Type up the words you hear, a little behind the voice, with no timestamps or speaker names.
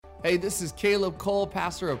Hey, this is Caleb Cole,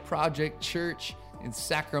 pastor of Project Church in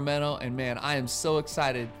Sacramento. And man, I am so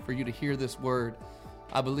excited for you to hear this word.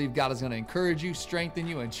 I believe God is going to encourage you, strengthen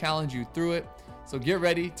you, and challenge you through it. So get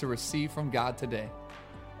ready to receive from God today.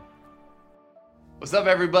 What's up,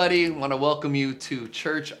 everybody? I want to welcome you to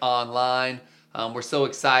Church Online. We're so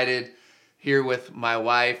excited here with my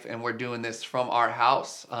wife, and we're doing this from our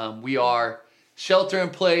house. We are shelter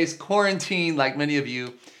in place, quarantined like many of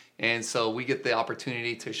you. And so we get the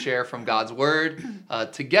opportunity to share from God's word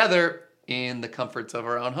together in the comforts of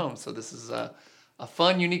our own home. So this is a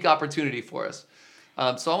fun, unique opportunity for us.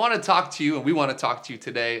 So I want to talk to you, and we want to talk to you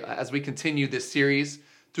today as we continue this series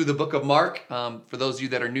through the book of Mark. For those of you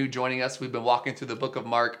that are new joining us, we've been walking through the book of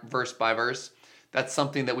Mark verse by verse. That's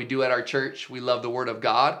something that we do at our church. We love the word of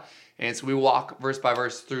God. And so we walk verse by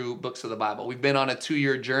verse through books of the Bible. We've been on a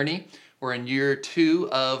 2-year journey. We're in year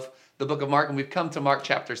 2 of the book of Mark, and we've come to Mark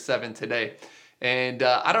chapter 7 today. And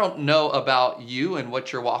I don't know about you and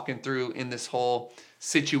what you're walking through in this whole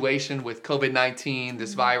situation with COVID-19,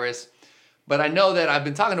 this virus, but I know that I've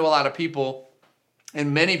been talking to a lot of people,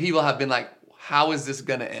 and many people have been like, how is this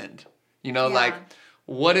going to end? Like,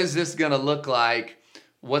 what is this going to look like?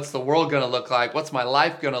 What's the world going to look like? What's my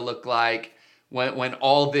life going to look like when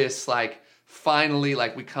all this, finally,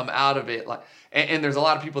 we come out of it? And there's a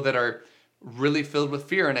lot of people that are really filled with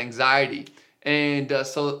fear and anxiety. And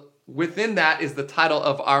so within that is the title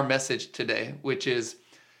of our message today, which is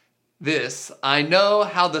this: I know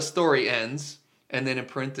how the story ends. And then in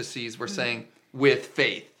parentheses, we're saying with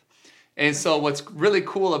faith. And so what's really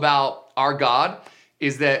cool about our God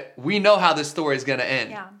is that we know how this story is going to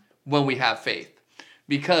end when we have faith.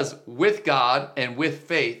 Because with God and with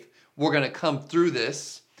faith, we're going to come through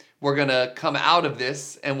this. We're going to come out of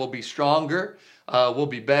this, and we'll be stronger. We'll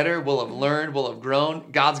be better. We'll have learned. We'll have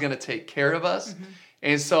grown. God's going to take care of us.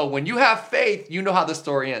 And so when you have faith, you know how the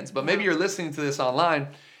story ends. But maybe you're listening to this online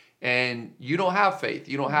and you don't have faith.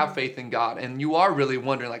 You don't have faith in God. And you are really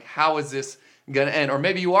wondering, how is this going to end? Or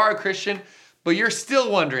maybe you are a Christian, but you're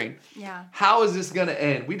still wondering, how is this going to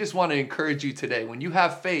end? We just want to encourage you today. When you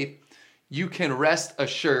have faith, you can rest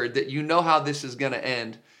assured that you know how this is going to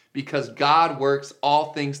end, because God works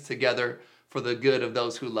all things together for the good of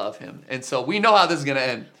those who love him. And so we know how this is going to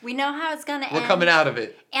end. We know how it's going to end. We're coming out of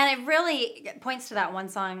it. And it really points to that one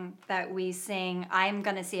song that we sing, I'm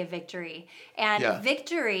going to see a victory. And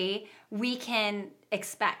victory we can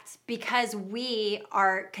expect because we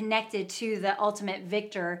are connected to the ultimate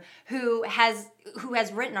victor who has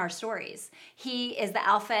written our stories. He is the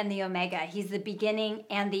Alpha and the Omega. He's the beginning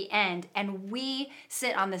and the end. And we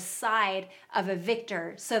sit on the side of a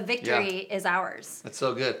victor. So victory is ours. That's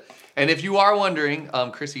so good. And if you are wondering,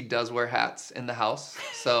 Chrissy does wear hats in the house.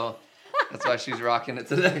 So that's why she's rocking it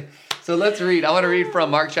today. So let's read. I want to read from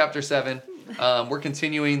Mark chapter 7. We're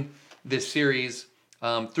continuing this series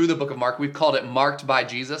through the book of Mark. We've called it Marked by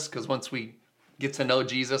Jesus, because once we get to know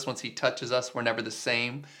Jesus, once he touches us, we're never the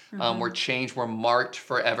same. We're changed. We're marked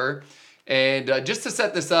forever. And just to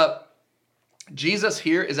set this up, Jesus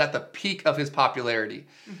here is at the peak of his popularity.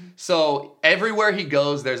 So everywhere he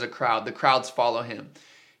goes, there's a crowd. The crowds follow him.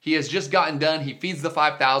 He has just gotten done. He feeds the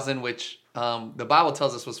 5,000, which the Bible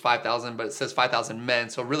tells us was 5,000, but it says 5,000 men.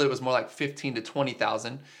 So really it was more like 15 to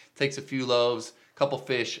 20,000. Takes a few loaves, couple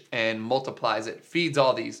fish, and multiplies it, feeds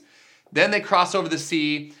all these. Then they cross over the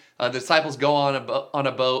sea. The disciples go on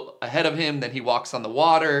a boat ahead of him. Then he walks on the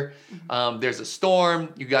water. There's a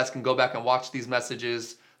storm. You guys can go back and watch these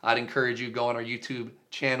messages. I'd encourage you to go on our YouTube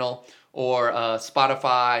channel or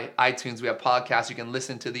Spotify, iTunes. We have podcasts. You can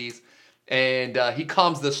listen to these. And he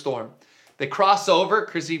calms the storm. They cross over.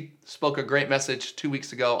 Chrissy spoke a great message 2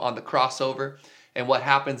 weeks ago on the crossover and what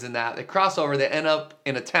happens in that. They cross over. They end up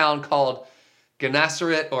in a town called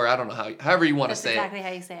Gennesaret, or I don't know however you want to say exactly it.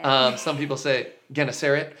 How you say it. Some people say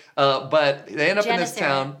Gennesaret, but they end up in this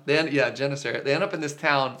town. Gennesaret. They end up in this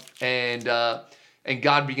town, and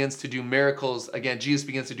God begins to do miracles again. Jesus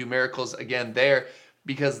begins to do miracles again there,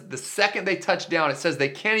 because the second they touch down, it says they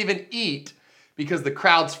can't even eat because the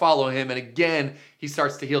crowds follow him, and again he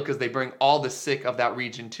starts to heal because they bring all the sick of that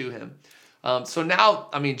region to him. So now,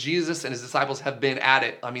 Jesus and his disciples have been at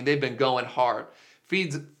it. They've been going hard.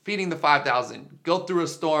 Feeding the 5,000, go through a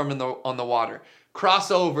storm on the water, cross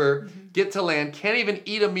over, get to land, can't even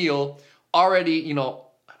eat a meal, already,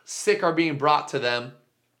 sick are being brought to them.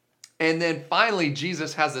 And then finally,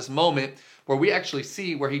 Jesus has this moment where we actually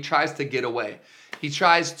see where he tries to get away. He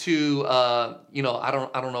tries to, I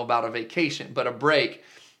don't know about a vacation, but a break.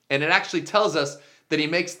 And it actually tells us that he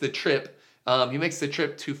makes the trip. He makes the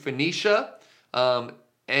trip to Phoenicia,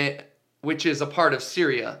 which is a part of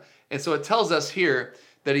Syria. And so it tells us here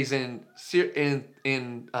that he's in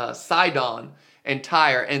Sidon and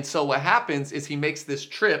Tyre. And so what happens is he makes this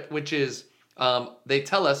trip, which is, they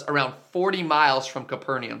tell us, around 40 miles from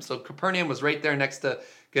Capernaum. So Capernaum was right there next to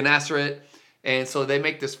Gennesaret. And so they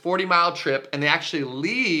make this 40-mile trip, and they actually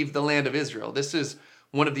leave the land of Israel. This is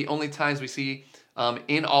one of the only times we see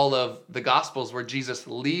in all of the Gospels where Jesus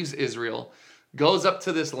leaves Israel, goes up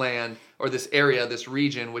to this land or this area, this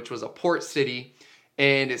region, which was a port city.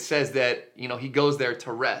 And it says that, he goes there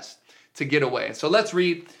to rest, to get away. And so let's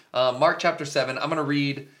read Mark chapter 7. I'm going to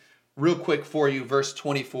read real quick for you, verse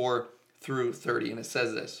 24 through 30. And it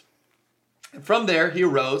says this. And from there he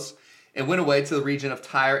arose and went away to the region of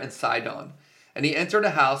Tyre and Sidon. And he entered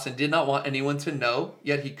a house and did not want anyone to know,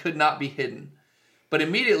 yet he could not be hidden. But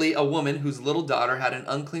immediately a woman whose little daughter had an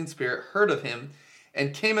unclean spirit heard of him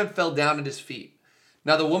and came and fell down at his feet.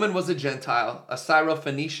 Now the woman was a Gentile, a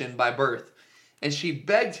Syrophoenician by birth, and she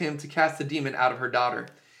begged him to cast the demon out of her daughter.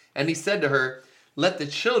 And he said to her, "Let the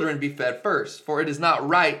children be fed first, for it is not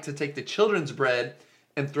right to take the children's bread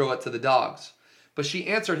and throw it to the dogs." But she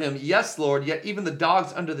answered him, "Yes, Lord, yet even the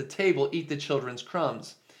dogs under the table eat the children's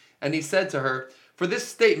crumbs." And he said to her, "For this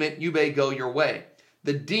statement you may go your way.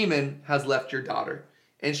 The demon has left your daughter."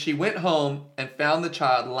 And she went home and found the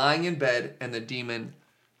child lying in bed and the demon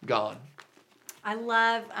gone. I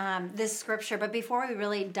love this scripture, but before we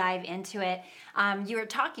really dive into it, you were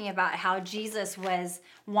talking about how Jesus was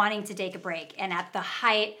wanting to take a break. And at the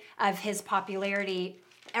height of his popularity,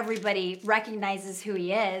 everybody recognizes who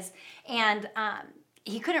he is. And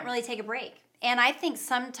he couldn't really take a break. And I think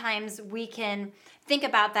sometimes we can think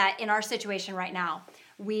about that in our situation right now.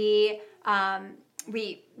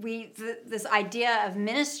 This idea of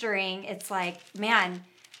ministering, it's like, man,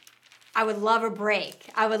 I would love a break.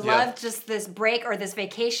 I would love just this break or this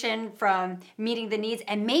vacation from meeting the needs.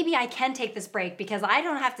 And maybe I can take this break because I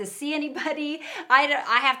don't have to see anybody.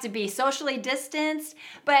 I have to be socially distanced.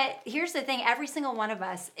 But here's the thing. Every single one of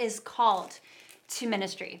us is called to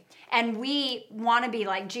ministry. And we want to be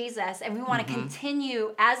like Jesus, and we want to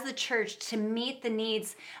continue as the church to meet the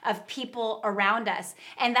needs of people around us.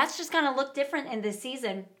 And that's just going to look different in this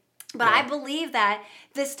season. But I believe that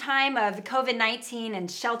this time of COVID-19 and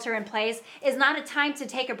shelter in place is not a time to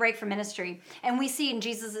take a break from ministry. And we see in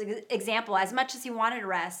Jesus' example, as much as he wanted to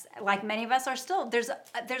rest, like many of us are still, there's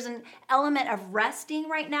an element of resting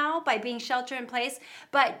right now by being shelter in place,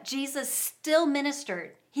 but Jesus still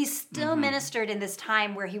ministered. He still ministered in this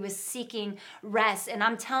time where he was seeking rest. And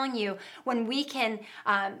I'm telling you, when we can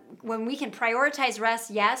prioritize rest,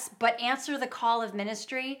 yes, but answer the call of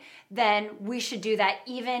ministry, then we should do that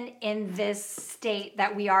even in this state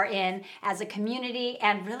that we are in as a community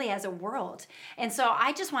and really as a world. And so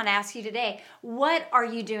I just want to ask you today, what are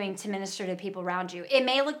you doing to minister to people around you? It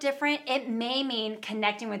may look different. It may mean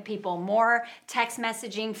connecting with people, more text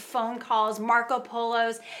messaging, phone calls, Marco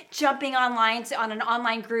Polos, jumping online on an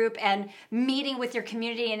online group and meeting with your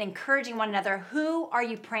community and encouraging one another. Who are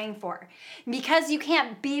you praying for? Because you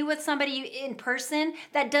can't be with somebody in person,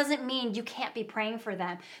 that doesn't mean you can't be praying for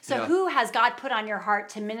them. So who has God put on your heart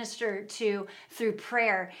to minister to through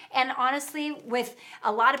prayer? And honestly, with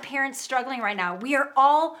a lot of parents struggling right now, we are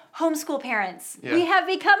all homeschool parents. Yeah. We have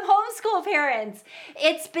become homeschool parents.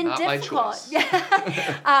 It's been not difficult.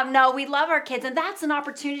 No, we love our kids, and that's an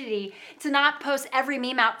opportunity to not post every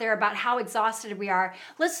meme out there about how exhausted we are.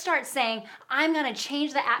 Let's start saying, I'm going to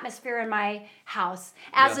change the atmosphere in my house.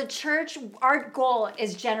 As a church, our goal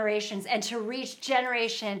is generations and to reach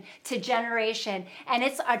generation to generation. And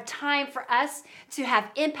it's a time for us to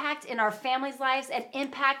have impact in our families' lives and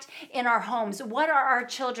impact in our homes. What are our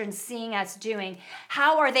children seeing us doing?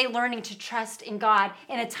 How are they learning to trust in God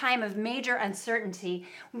in a time of major uncertainty?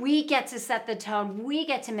 We get to set the tone. We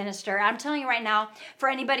get to minister. I'm telling you right now, for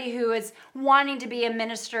anybody who is wanting to be a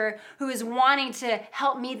minister, who is wanting to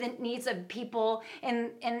help meet the needs of people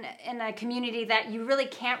in a community that you really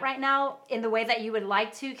can't right now in the way that you would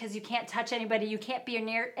like to, because you can't touch anybody, you can't be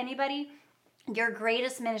near anybody, your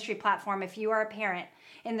greatest ministry platform, if you are a parent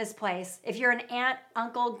in this place, if you're an aunt,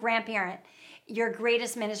 uncle, grandparent, your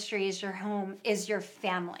greatest ministry is your home, is your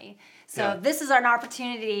family. So this is an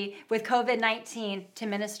opportunity with COVID-19 to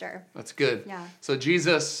minister. That's good. Yeah. So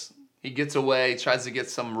Jesus, he gets away, tries to get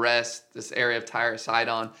some rest, this area of Tyre,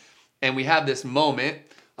 Sidon, and we have this moment,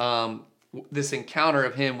 this encounter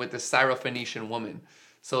of him with the Syrophoenician woman.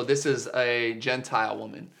 So this is a Gentile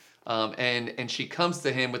woman. And she comes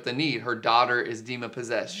to him with a need. Her daughter is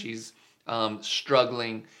demon-possessed. She's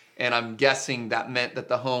struggling, and I'm guessing that meant that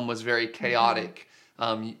the home was very chaotic.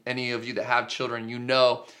 Any of you that have children, you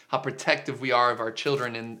know how protective we are of our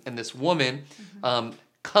children. And this woman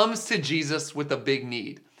comes to Jesus with a big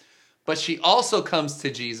need. but she also comes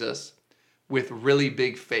to Jesus with really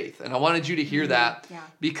big faith. And I wanted you to hear that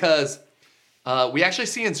because we actually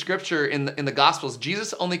see in Scripture, in the Gospels,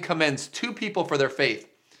 Jesus only commends 2 people for their faith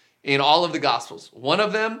in all of the Gospels. One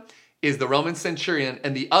of them is the Roman centurion,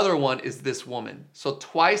 and the other one is this woman. So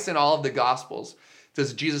twice in all of the Gospels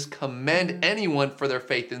does Jesus commend anyone for their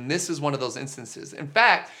faith, and this is one of those instances. In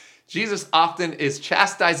fact, Jesus often is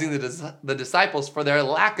chastising the disciples for their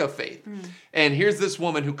lack of faith. And here's this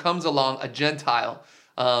woman who comes along, a Gentile,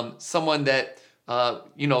 someone that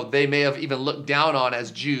they may have even looked down on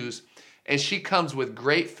as Jews, and she comes with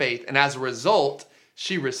great faith, and as a result,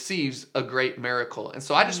 she receives a great miracle. And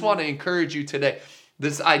so I just want to encourage you today,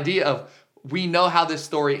 this idea of we know how this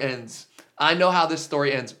story ends. I know how this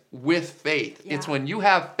story ends with faith. It's when you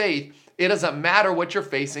have faith, it doesn't matter what you're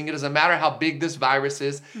facing. It doesn't matter how big this virus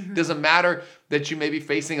is. It doesn't matter that you may be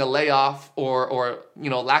facing a layoff or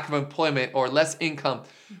lack of employment or less income.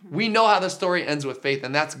 We know how the story ends with faith,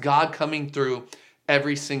 and that's God coming through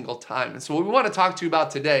every single time. And so what we want to talk to you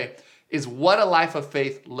about today is what a life of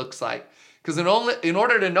faith looks like. Because in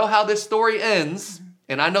order to know how this story ends,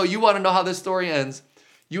 and I know you want to know how this story ends,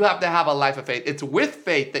 you have to have a life of faith. It's with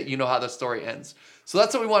faith that you know how the story ends. So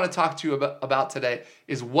that's what we want to talk to you about today,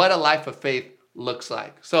 is what a life of faith looks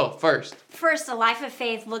like. So first, a life of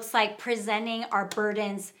faith looks like presenting our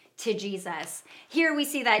burdens to Jesus. Here we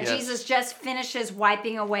see that Jesus just finishes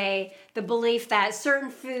wiping away the belief that certain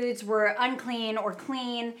foods were unclean or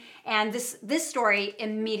clean, and this story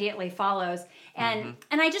immediately follows. And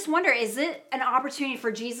I just wonder, is it an opportunity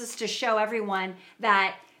for Jesus to show everyone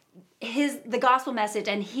that the gospel message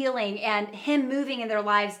and healing and him moving in their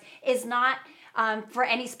lives is not for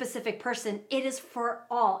any specific person? It is for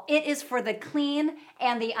all. It is for the clean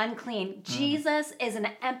and the unclean. Jesus is an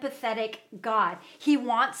empathetic God. He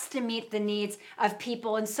wants to meet the needs of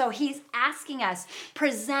people. And so he's asking us,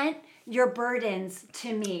 present your burdens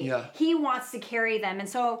to me. He wants to carry them. And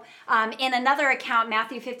so in another account,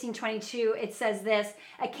 Matthew 15:22, it says this: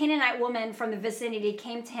 a Canaanite woman from the vicinity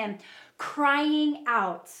came to him crying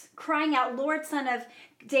out, Lord, Son of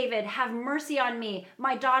David, have mercy on me.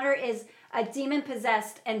 My daughter is a demon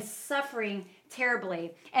possessed and suffering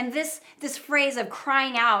terribly. And this phrase of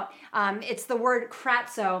crying out, it's the word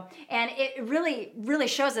kratzo, and it really, really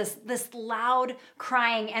shows us this loud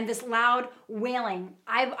crying and this loud wailing.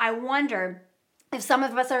 I wonder if some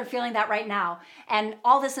of us are feeling that right now, and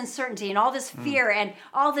all this uncertainty and all this fear and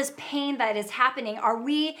all this pain that is happening, are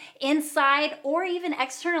we inside or even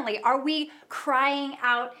externally, are we crying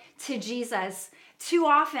out to Jesus? Too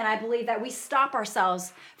often, I believe that we stop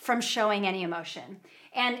ourselves from showing any emotion.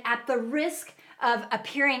 And at the risk of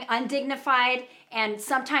appearing undignified and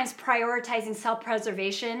sometimes prioritizing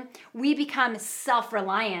self-preservation, we become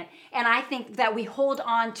self-reliant. And I think that we hold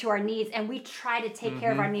on to our needs and we try to take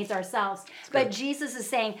care of our needs ourselves. But Jesus is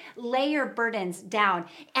saying, lay your burdens down.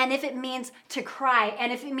 And if it means to cry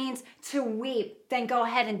and if it means to weep, then go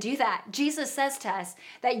ahead and do that. Jesus says to us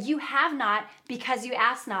that you have not because you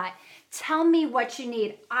ask not. Tell me what you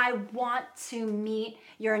need. I want to meet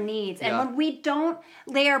your needs. And when we don't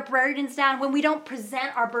lay our burdens down, when we don't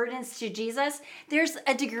present our burdens to Jesus, there's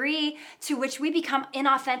a degree to which we become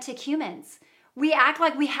inauthentic humans. We act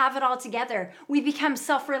like we have it all together. We become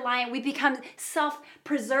self-reliant. We become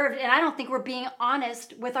self-preserved. And I don't think we're being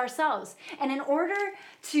honest with ourselves. And in order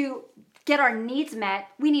to get our needs met,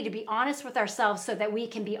 we need to be honest with ourselves so that we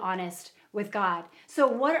can be honest with God. So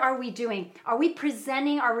what are we doing? Are we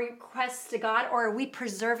presenting our requests to God, or are we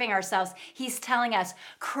preserving ourselves? He's telling us,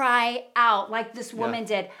 cry out like this woman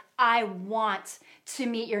did. I want to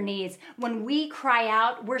meet your needs. When we cry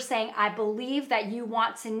out, we're saying, I believe that you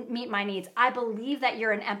want to meet my needs. I believe that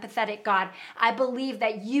you're an empathetic God. I believe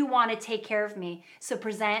that you want to take care of me. So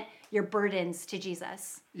present your burdens to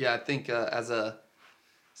Jesus. Yeah, I think as a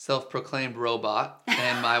self-proclaimed robot,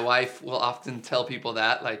 and my wife will often tell people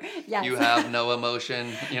that, like, you have no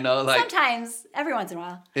emotion, like sometimes, every once in a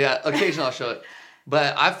while. Yeah, occasionally I'll show it.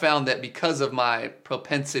 But I've found that because of my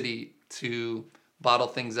propensity to bottle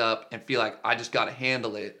things up and feel like I just got to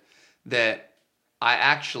handle it, that I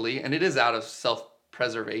actually, and it is out of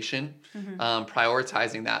self-preservation,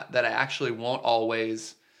 prioritizing that I actually won't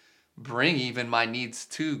always bring even my needs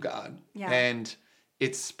to God. And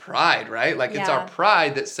it's pride, right? Like it's our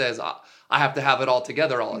pride that says, I have to have it all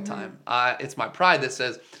together all the time. It's my pride that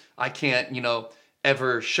says, I can't,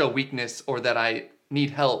 ever show weakness or that I need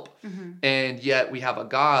help. And yet we have a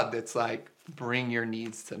God that's like, bring your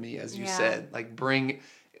needs to me, as you said. Like bring,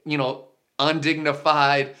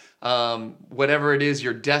 undignified, whatever it is,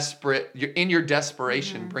 you're desperate, you're in your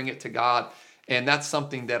desperation, bring it to God. And that's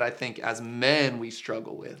something that I think as men we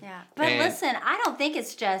struggle with. Yeah. But listen, I don't think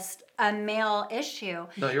it's just a male issue.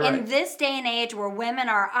 No, you're In right. this day and age where women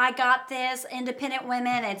are, I got this, independent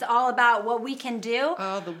women, it's all about what we can do.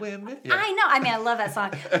 Oh, the women. Yeah. I know. I mean, I love that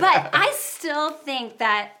song. But I still think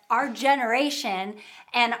that our generation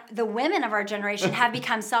and the women of our generation have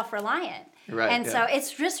become self-reliant. Right. And so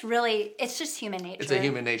it's just really, it's just human nature. It's a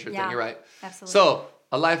human nature thing. You're right. Absolutely. So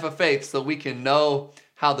a life of faith, so we can know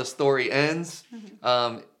how the story ends.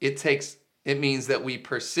 It means that we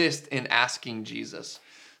persist in asking Jesus.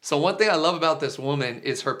 So one thing I love about this woman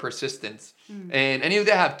is her persistence. And any of you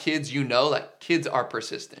that have kids, you know, like kids are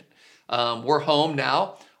persistent. We're home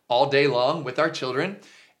now all day long with our children.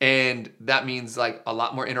 And that means like a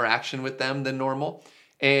lot more interaction with them than normal.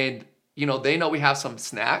 And, you know, they know we have some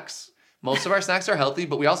snacks. Most of our snacks are healthy,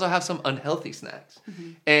 but we also have some unhealthy snacks.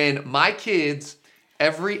 And my kids,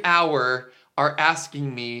 every hour, are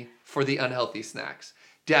asking me for the unhealthy snacks.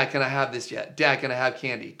 Dad, can I have this yet? Dad, can I have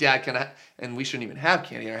candy? Dad, can I? And we shouldn't even have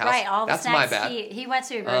candy in our house. Right, all the That's snacks. my bad. He went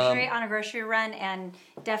to on a grocery run and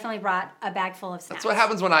definitely brought a bag full of snacks. That's what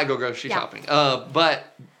happens when I go grocery shopping.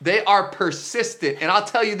 But they are persistent. And I'll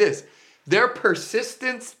tell you this, their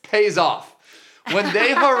persistence pays off. When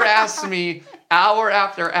they harass me hour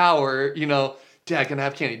after hour, you know, Dad, can I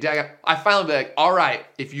have candy? Dad, I finally be like, all right,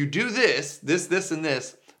 if you do this, and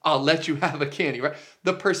this, I'll let you have a candy, right?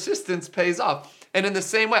 The persistence pays off. And in the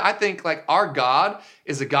same way, I think like our God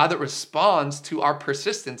is a God that responds to our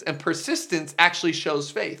persistence, and persistence actually shows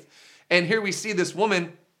faith. And here we see this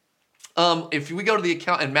woman, if we go to the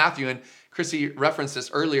account in Matthew, and Chrissy referenced this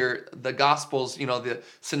earlier, the Gospels, you know, the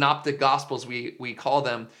synoptic Gospels, we call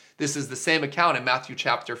them. This is the same account in Matthew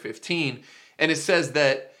chapter 15. And it says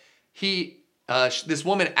that this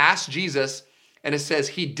woman asked Jesus, and it says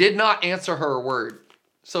he did not answer her a word.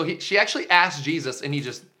 So she actually asked Jesus, and he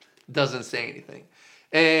just doesn't say anything.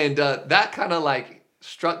 And that kind of like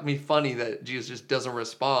struck me funny that Jesus just doesn't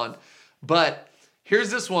respond. But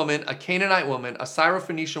here's this woman, a Canaanite woman, a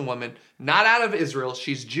Syrophoenician woman, not out of Israel.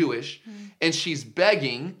 She's Jewish, and she's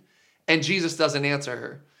begging, and Jesus doesn't answer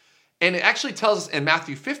her. And it actually tells us in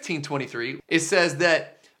Matthew 15:23, it says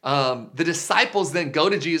that the disciples then go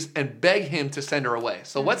to Jesus and beg him to send her away.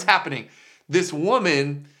 So what's happening? This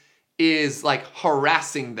woman is like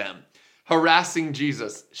harassing them, harassing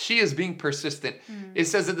Jesus. She is being persistent. It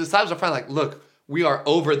says that the disciples are finally like, look, we are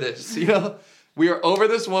over this, you know? We are over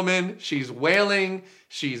this woman. She's wailing.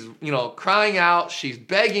 She's, you know, crying out. She's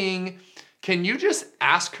begging. Can you just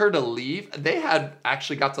ask her to leave? They had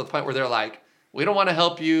actually got to the point where they're like, we don't want to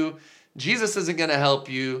help you. Jesus isn't going to help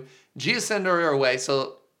you. Jesus sent her away.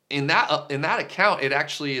 So in that account, it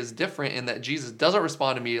actually is different in that Jesus doesn't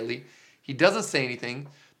respond immediately. He doesn't say anything.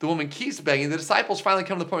 The woman keeps begging. The disciples finally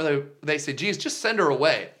come to the point where they say, Jesus, just send her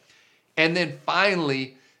away. And then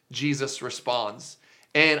finally, Jesus responds.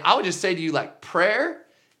 And I would just say to you, like, prayer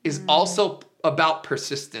is also about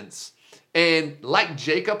persistence. And like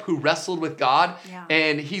Jacob, who wrestled with God,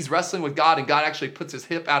 and he's wrestling with God, and God actually puts his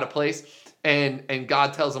hip out of place, and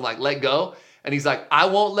God tells him, like, let go. And he's like, I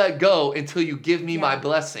won't let go until you give me my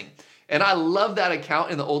blessing. And I love that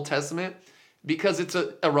account in the Old Testament because it's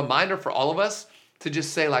a reminder for all of us to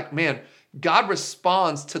just say, like, man, God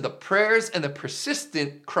responds to the prayers and the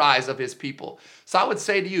persistent cries of his people. So I would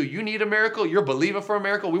say to you, you need a miracle. You're believing for a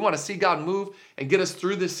miracle. We want to see God move and get us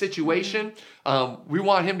through this situation. We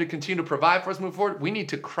want him to continue to provide for us moving forward. We need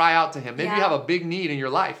to cry out to him. Maybe you have a big need in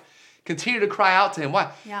your life. Continue to cry out to him.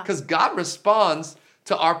 Why? Because God responds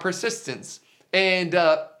to our persistence. And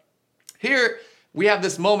here we have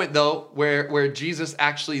this moment, though, where Jesus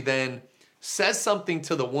actually then says something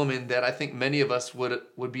to the woman that I think many of us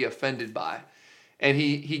would be offended by. And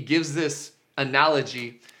he gives this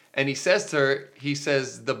analogy, and he says to her, he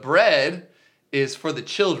says, the bread is for the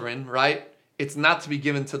children, right? It's not to be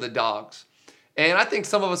given to the dogs. And I think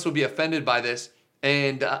some of us would be offended by this.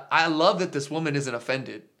 And I love that this woman isn't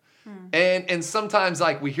offended. And sometimes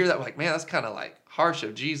like we hear that, we're like, man, that's kind of like harsh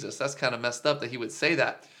of Jesus. That's kind of messed up that he would say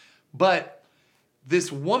that. But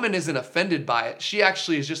this woman isn't offended by it. She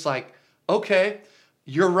actually is just like, okay,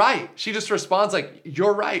 you're right. She just responds like,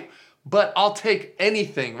 you're right, but I'll take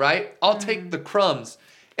anything, right? I'll take the crumbs.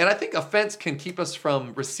 And I think offense can keep us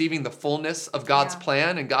from receiving the fullness of God's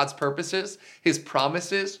plan and God's purposes, his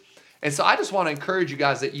promises. And so I just want to encourage you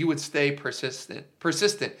guys that you would stay persistent.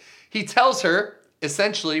 He tells her,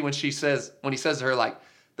 essentially, when he says to her, like,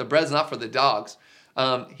 the bread's not for the dogs,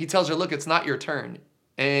 he tells her, look, it's not your turn.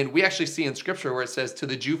 And we actually see in scripture where it says to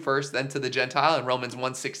the Jew first, then to the Gentile in Romans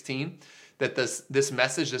 1:16, that this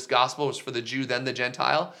message, this gospel was for the Jew, then the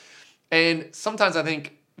Gentile. And sometimes I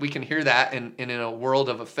think we can hear that and in a world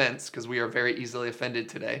of offense, because we are very easily offended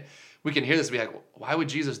today. We can hear this and be like, well, why would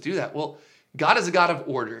Jesus do that? Well, God is a God of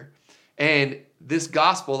order. And this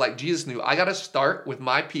gospel, like Jesus knew, I got to start with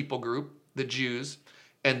my people group, the Jews,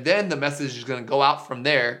 and then the message is going to go out from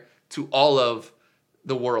there to all of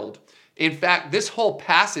the world. In fact, this whole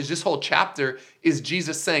passage, this whole chapter is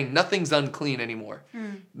Jesus saying nothing's unclean anymore.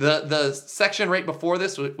 The section right before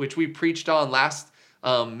this, which we preached on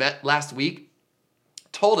last week,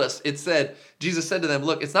 told us, it said, Jesus said to them,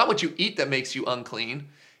 look, it's not what you eat that makes you unclean.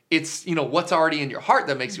 It's, what's already in your heart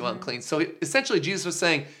that makes you unclean. So essentially Jesus was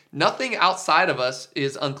saying nothing outside of us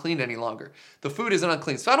is unclean any longer. The food isn't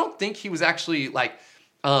unclean. So I don't think he was actually like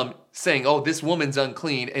saying, oh, this woman's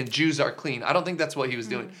unclean and Jews are clean. I don't think that's what he was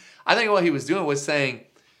doing. I think what he was doing was saying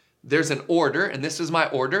there's an order, and this is my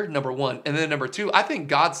order, number one. And then number two, I think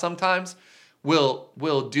God sometimes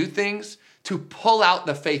will do things to pull out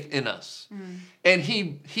the faith in us. And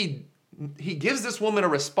he gives this woman a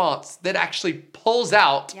response that actually pulls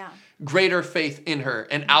out greater faith in her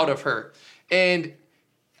and out of her. And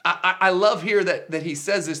I love here that he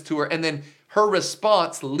says this to her, and then her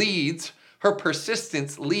response leads, her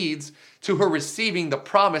persistence leads to her receiving the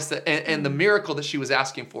promise and the miracle that she was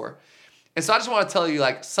asking for. And so I just want to tell you,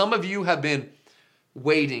 like, some of you have been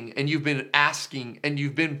waiting and you've been asking and you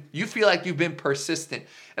feel like you've been persistent.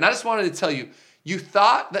 And I just wanted to tell you, you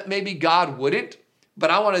thought that maybe God wouldn't, but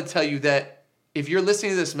I want to tell you that if you're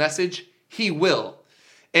listening to this message, he will.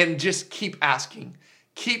 And just keep asking,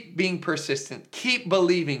 keep being persistent, keep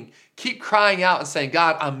believing, keep crying out and saying,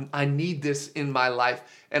 God, I need this in my life.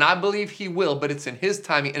 And I believe he will, but it's in his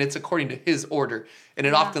timing and it's according to his order. And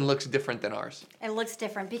it often looks different than ours. It looks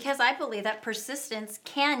different because I believe that persistence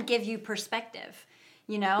can give you perspective.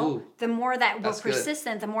 The more that we're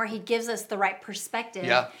persistent, the more he gives us the right perspective.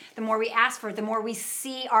 The more we ask for it, the more we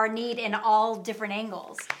see our need in all different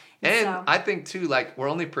angles. And I think too, like, we're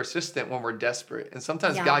only persistent when we're desperate. And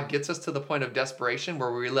sometimes God gets us to the point of desperation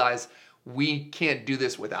where we realize we can't do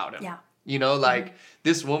this without him.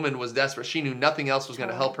 This woman was desperate. She knew nothing else was going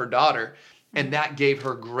to help her daughter. And that gave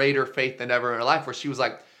her greater faith than ever in her life, where she was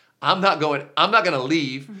like, I'm not going to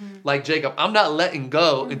leave like Jacob. I'm not letting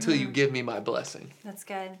go until you give me my blessing. That's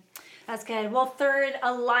good. That's good. Well, third,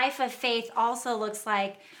 a life of faith also looks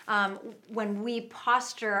like when we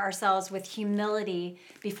posture ourselves with humility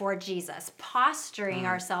before Jesus. Posturing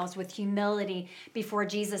ourselves with humility before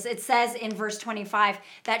Jesus. It says in verse 25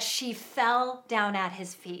 that she fell down at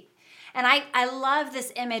his feet. And I love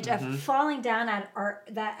this image of falling down at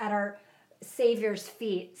our Savior's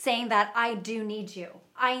feet, saying that I do need you.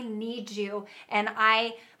 I need you, and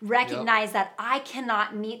I recognize that I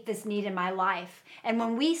cannot meet this need in my life. And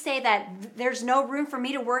when we say that there's no room for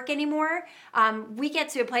me to work anymore, we get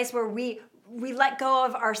to a place where we let go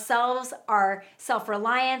of ourselves, our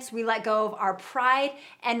self-reliance, we let go of our pride,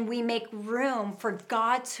 and we make room for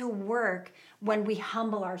God to work when we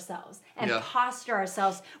humble ourselves and posture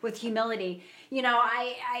ourselves with humility.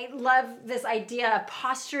 I love this idea of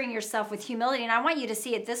posturing yourself with humility, and I want you to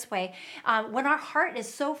see it this way. When our heart is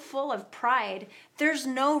so full of pride, there's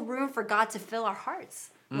no room for God to fill our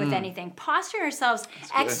hearts with anything. Posturing ourselves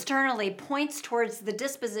externally points towards the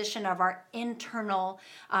disposition of our internal,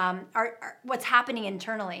 what's happening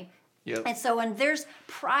internally. And so when there's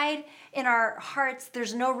pride in our hearts,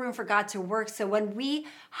 there's no room for God to work. So when we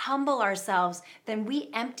humble ourselves, then we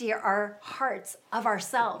empty our hearts of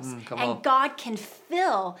ourselves. God can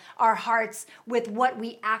fill our hearts with what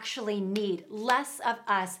we actually need. Less of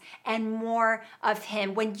us and more of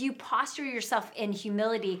him. When you posture yourself in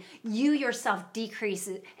humility, you yourself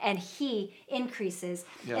decreases and he increases.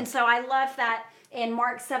 And so I love that. In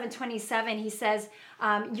Mark 7:27, he says,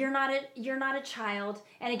 you're not a child.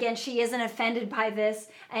 And again, she isn't offended by this.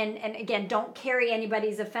 And again, don't carry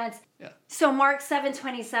anybody's offense. So Mark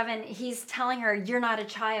 7:27, he's telling her, you're not a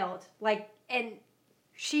child. And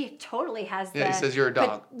she totally has he says you're a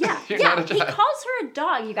dog. He calls her a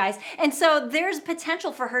dog, you guys. And so there's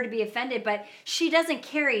potential for her to be offended, but she doesn't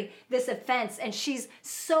carry this offense. And she's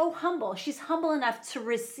so humble. She's humble enough to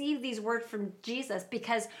receive these words from Jesus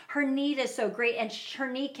because her need is so great and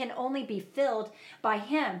her need can only be filled by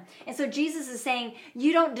him. And so Jesus is saying,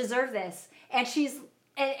 you don't deserve this. And he's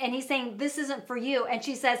saying, this isn't for you. And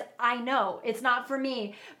she says, I know it's not for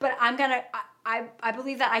me, but I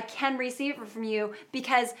believe that I can receive it from you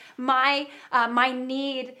because my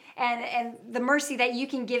need and the mercy that you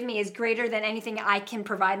can give me is greater than anything I can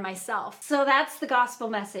provide myself. So that's the gospel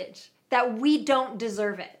message, that we don't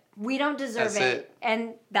deserve it. We don't deserve it.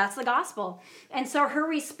 And that's the gospel. And so her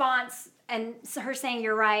response and her saying,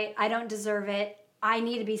 you're right, I don't deserve it. I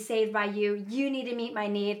need to be saved by you. You need to meet my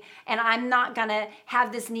need. And I'm not going to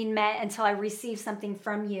have this need met until I receive something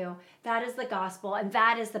from you. That is the gospel. And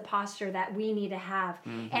that is the posture that we need to have.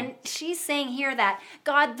 And she's saying here that,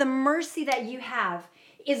 God, the mercy that you have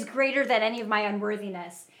is greater than any of my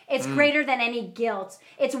unworthiness. It's greater than any guilt.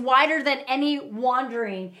 It's wider than any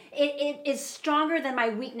wandering. It is stronger than my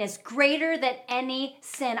weakness, greater than any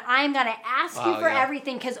sin. I'm going to ask you for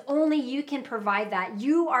everything because only you can provide that.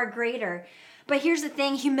 You are greater. But here's the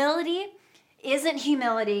thing, humility isn't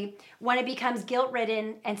humility when it becomes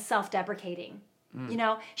guilt-ridden and self-deprecating. You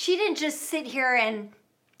know, she didn't just sit here and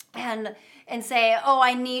say, oh,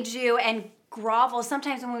 I need you, and grovel.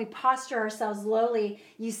 Sometimes when we posture ourselves lowly,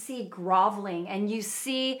 you see groveling and you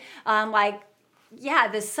see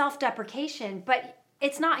this self-deprecation, but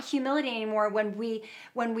it's not humility anymore when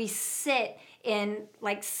we sit in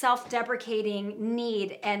like self-deprecating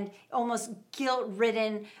need and almost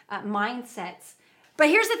guilt-ridden mindsets. But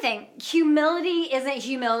here's the thing, humility isn't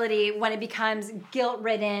humility when it becomes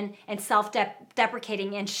guilt-ridden and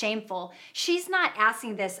self-deprecating and shameful. She's not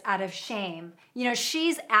asking this out of shame. You know,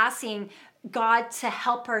 she's asking God to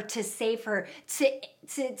help her, to save her,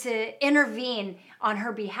 to intervene on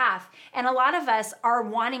her behalf. And a lot of us are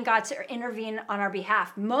wanting God to intervene on our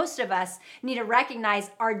behalf. Most of us need to recognize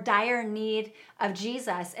our dire need of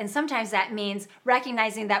Jesus. And sometimes that means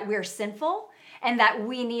recognizing that we're sinful and that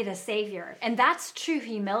we need a savior. And that's true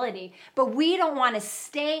humility. But we don't want to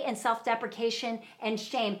stay in self-deprecation and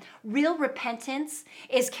shame. Real repentance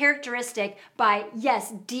is characteristic by,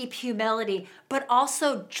 yes, deep humility, but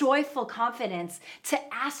also joyful confidence to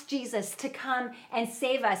ask Jesus to come and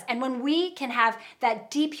save us. And when we can have that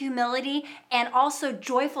deep humility and also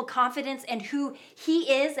joyful confidence in who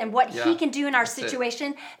he is and what he can do in our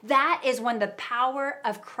situation, that is when the power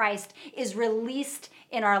of Christ is released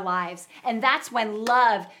in our lives. And that's when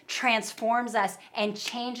love transforms us and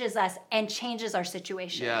changes our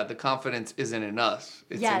situation. Yeah, the confidence isn't in us.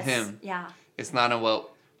 It's in him. Yeah. It's not in what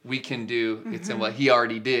we can do. It's in what he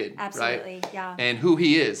already did. Absolutely. Right? Yeah. And who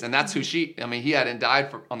he is. And that's who he hadn't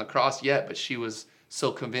died on the cross yet, but she was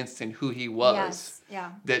so convinced in who he was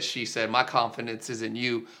that she said, my confidence is in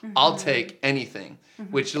you. I'll take anything.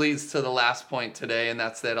 Which leads to the last point today, and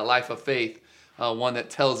that's that a life of faith, one that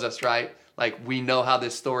tells us, right, like we know how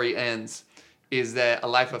this story ends, is that a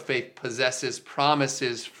life of faith possesses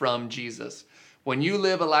promises from Jesus. When you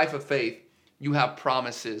live a life of faith, you have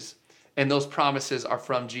promises, and those promises are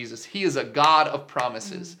from Jesus. He is a God of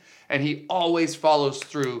promises, and he always follows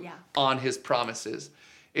through on his promises.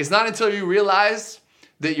 It's not until you realize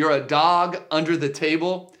that you're a dog under the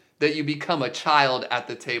table that you become a child at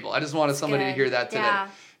the table. I just wanted somebody to hear that today. Yeah.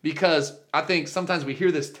 Because I think sometimes we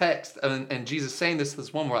hear this text and Jesus saying this to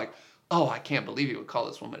this woman, we're like, oh, I can't believe you would call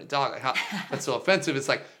this woman a dog. Like, that's so offensive. It's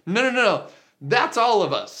like, no. That's all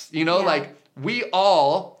of us. You know, like we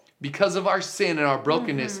all, because of our sin and our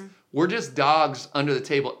brokenness, we're just dogs under the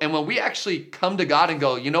table. And when we actually come to God and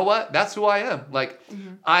go, you know what? That's who I am. Like,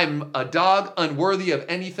 I'm a dog unworthy of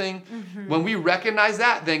anything. When we recognize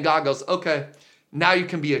that, then God goes, okay, now you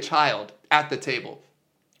can be a child at the table.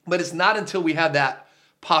 But it's not until we have that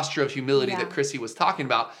posture of humility that Chrissy was talking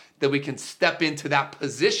about that we can step into that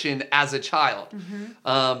position as a child.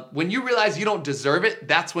 When you realize you don't deserve it,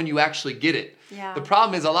 that's when you actually get it. Yeah. The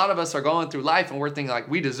problem is a lot of us are going through life and we're thinking like,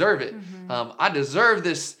 we deserve it. I deserve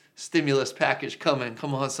this stimulus package coming.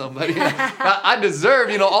 Come on, somebody. I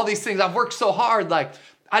deserve, all these things. I've worked so hard. Like,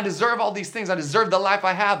 I deserve all these things. I deserve the life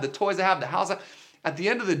I have, the toys I have, the house. At the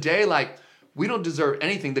end of the day, like, we don't deserve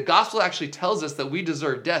anything. The gospel actually tells us that we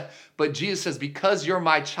deserve death. But Jesus says, because you're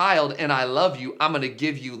my child and I love you, I'm going to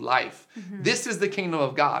give you life. This is the kingdom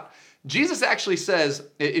of God. Jesus actually says,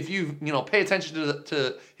 if you pay attention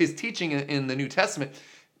to his teaching in the New Testament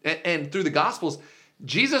and through the gospels,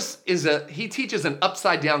 Jesus he teaches an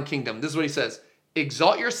upside down kingdom. This is what he says: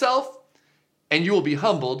 exalt yourself and you will be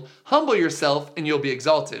humbled. Humble yourself and you'll be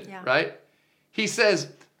exalted, right? He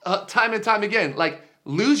says time and time again, like,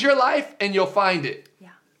 lose your life and you'll find it. Yeah.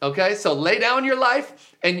 Okay? So lay down your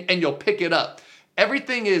life and you'll pick it up.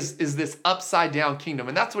 Everything is this upside down kingdom.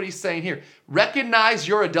 And that's what he's saying here. Recognize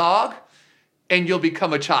you're a dog and you'll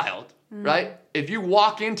become a child, right? If you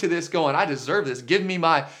walk into this going, I deserve this. Give me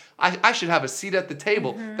I should have a seat at the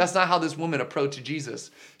table. That's not how this woman approached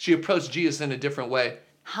Jesus. She approached Jesus in a different way.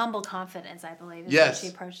 Humble confidence, I believe, is yes. how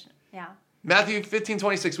she approached it. Yeah. Matthew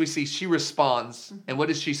 15:26, we see she responds. And what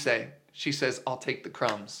does she say? She says, I'll take the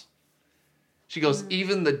crumbs. She goes,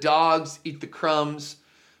 even the dogs eat the crumbs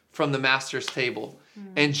from the master's table.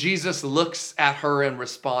 And Jesus looks at her and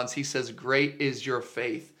responds. He says, great is your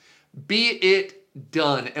faith. Be it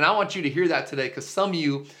done. And I want you to hear that today, because some of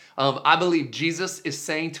you, I believe Jesus is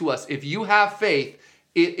saying to us, if you have faith,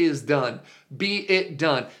 it is done. Be it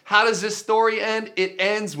done. How does this story end? It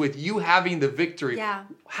ends with you having the victory. Yeah.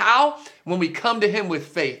 How? When we come to him with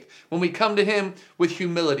faith, when we come to him with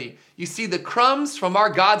humility. You see, the crumbs from our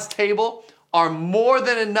God's table are more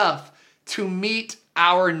than enough to meet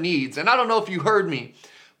our needs. And I don't know if you heard me,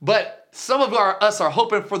 but some of us are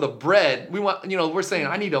hoping for the bread. We want, we're saying,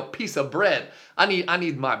 I need a piece of bread. I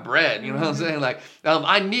need my bread. You know what I'm saying? Like,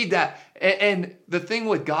 I need that. And the thing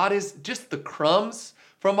with God is just the crumbs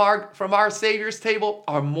from our Savior's table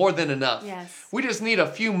are more than enough. Yes. We just need a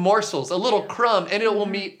few morsels, a little crumb, and it will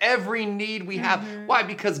meet every need we have. Why?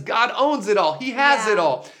 Because God owns it all. He has it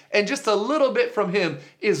all. And just a little bit from him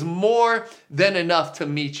is more than enough to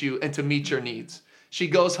meet you and to meet your needs. She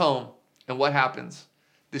goes home, and what happens?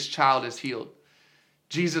 This child is healed.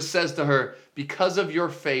 Jesus says to her, because of your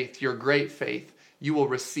faith, your great faith, you will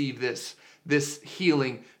receive this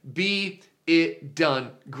healing. Be it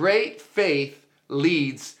done. Great faith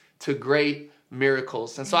leads to great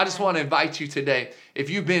miracles. And so I just want to invite you today, if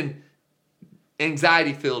you've been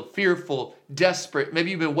anxiety-filled, fearful, desperate,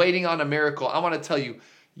 maybe you've been waiting on a miracle, I want to tell you,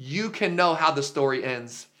 you can know how the story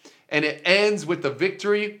ends. And it ends with the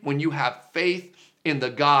victory when you have faith in the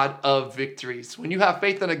God of victories. When you have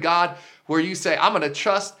faith in a God where you say, I'm going to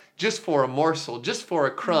trust just for a morsel, just for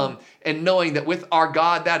a crumb, and knowing that with our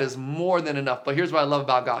God, that is more than enough. But here's what I love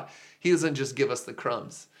about God. He doesn't just give us the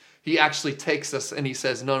crumbs. He actually takes us and he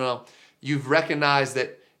says, no, you've recognized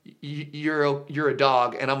that you're a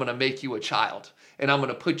dog, and I'm going to make you a child, and I'm going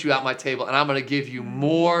to put you at my table, and I'm going to give you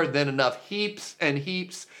more than enough, heaps and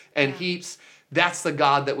heaps and heaps. That's the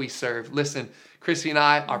God that we serve. Listen, Chrissy and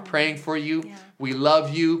I are praying for you. Yeah. We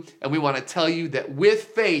love you, and we want to tell you that with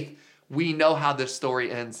faith, we know how this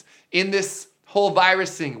story ends. In this whole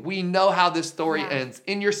virus thing, we know how this story ends.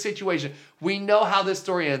 In your situation, we know how this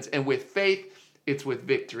story ends. And with faith, it's with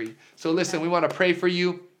victory. So listen, we want to pray for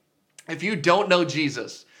you. If you don't know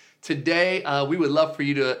Jesus, today we would love for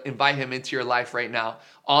you to invite him into your life right now.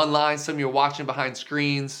 Online, some of you are watching behind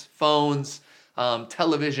screens, phones,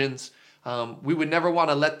 televisions. We would never want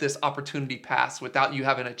to let this opportunity pass without you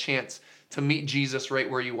having a chance to meet Jesus right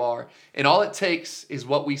where you are. And all it takes is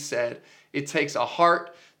what we said. It takes a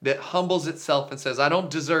heart that humbles itself and says, I don't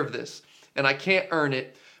deserve this, and I can't earn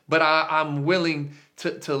it, but I'm willing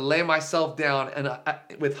to lay myself down and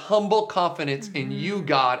with humble confidence in you,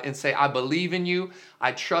 God, and say, I believe in you,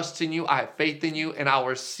 I trust in you, I have faith in you, and I'll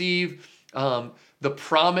receive the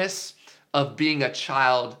promise of being a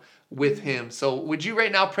child with him. So would you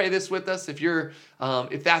right now pray this with us?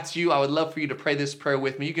 If that's you, I would love for you to pray this prayer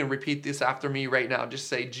with me. You can repeat this after me right now. Just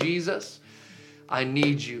say, Jesus, I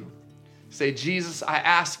need you. Say, Jesus, I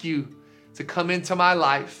ask you to come into my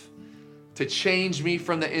life, to change me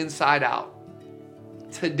from the inside out.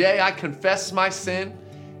 Today I confess my sin,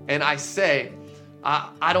 and I say,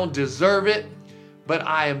 I don't deserve it, but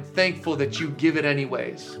I am thankful that you give it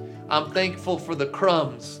anyways. I'm thankful for the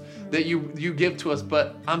crumbs that you give to us,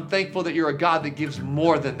 but I'm thankful that you're a God that gives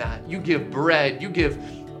more than that. You give bread, you give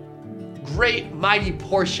great, mighty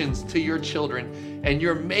portions to your children, and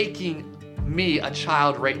you're making me a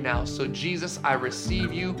child right now. So Jesus, I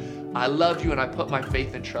receive you, I love you, and I put my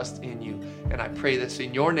faith and trust in you. And I pray this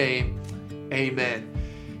in your name, amen.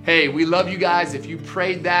 Hey, we love you guys. If you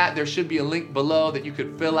prayed that, there should be a link below that you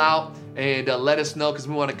could fill out and let us know, because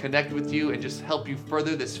we want to connect with you and just help you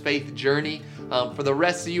further this faith journey. For the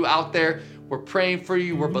rest of you out there, we're praying for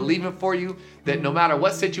you. We're believing for you that no matter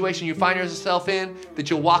what situation you find yourself in, that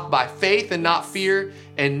you'll walk by faith and not fear,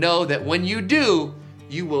 and know that when you do,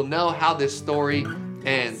 you will know how this story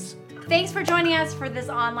ends. Thanks for joining us for this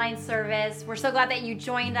online service. We're so glad that you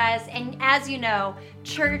joined us. And as you know,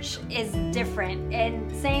 church is different.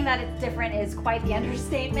 And saying that it's different is quite the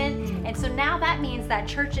understatement. And so now that means that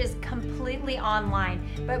church is completely online.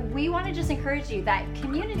 But we want to just encourage you that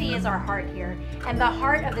community is our heart here. And the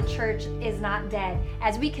heart of the church is not dead.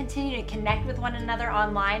 As we continue to connect with one another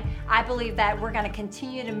online, I believe that we're going to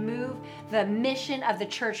continue to move the mission of the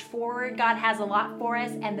church forward. God has a lot for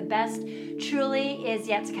us, and the best truly is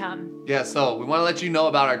yet to come. Yeah, so we want to let you know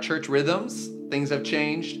about our church rhythms. Things have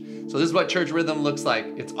changed. So this is what church rhythm looks like.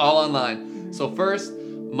 It's all online. So first,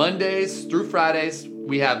 Mondays through Fridays,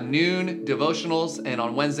 we have noon devotionals, and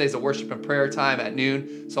on Wednesdays, a worship and prayer time at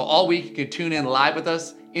noon. So all week, you can tune in live with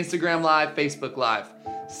us, Instagram Live, Facebook Live.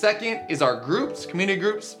 Second is our groups, community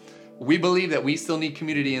groups. We believe that we still need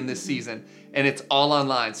community in this season, and it's all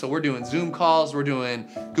online. So we're doing Zoom calls, we're doing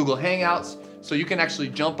Google Hangouts. So you can actually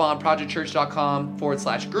jump on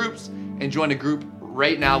projectchurch.com/groups and join a group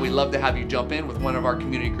right now. We'd love to have you jump in with one of our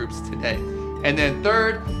community groups today. And then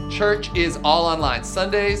third, church is all online.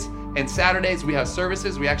 Sundays and Saturdays, we have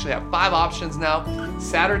services. We actually have 5 options now.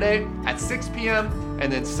 Saturday at 6 p.m.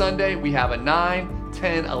 and then Sunday, we have a 9,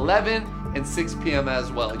 10, 11, and 6 p.m.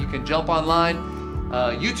 as well. You can jump online,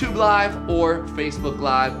 YouTube Live or Facebook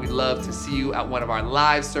Live. We'd love to see you at one of our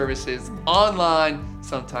live services online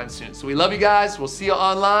sometime soon. So we love you guys. We'll see you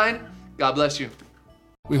online. God bless you.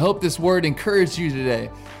 We hope this word encouraged you today.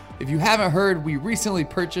 If you haven't heard, we recently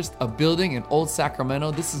purchased a building in Old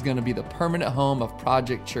Sacramento. This is going to be the permanent home of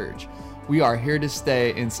Project Church. We are here to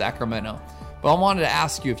stay in Sacramento. But I wanted to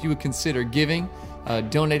ask you if you would consider giving,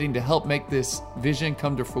 donating to help make this vision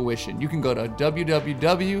come to fruition. You can go to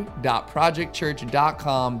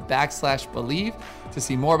www.projectchurch.com/believe to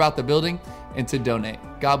see more about the building and to donate.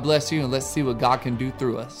 God bless you, and let's see what God can do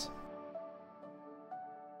through us.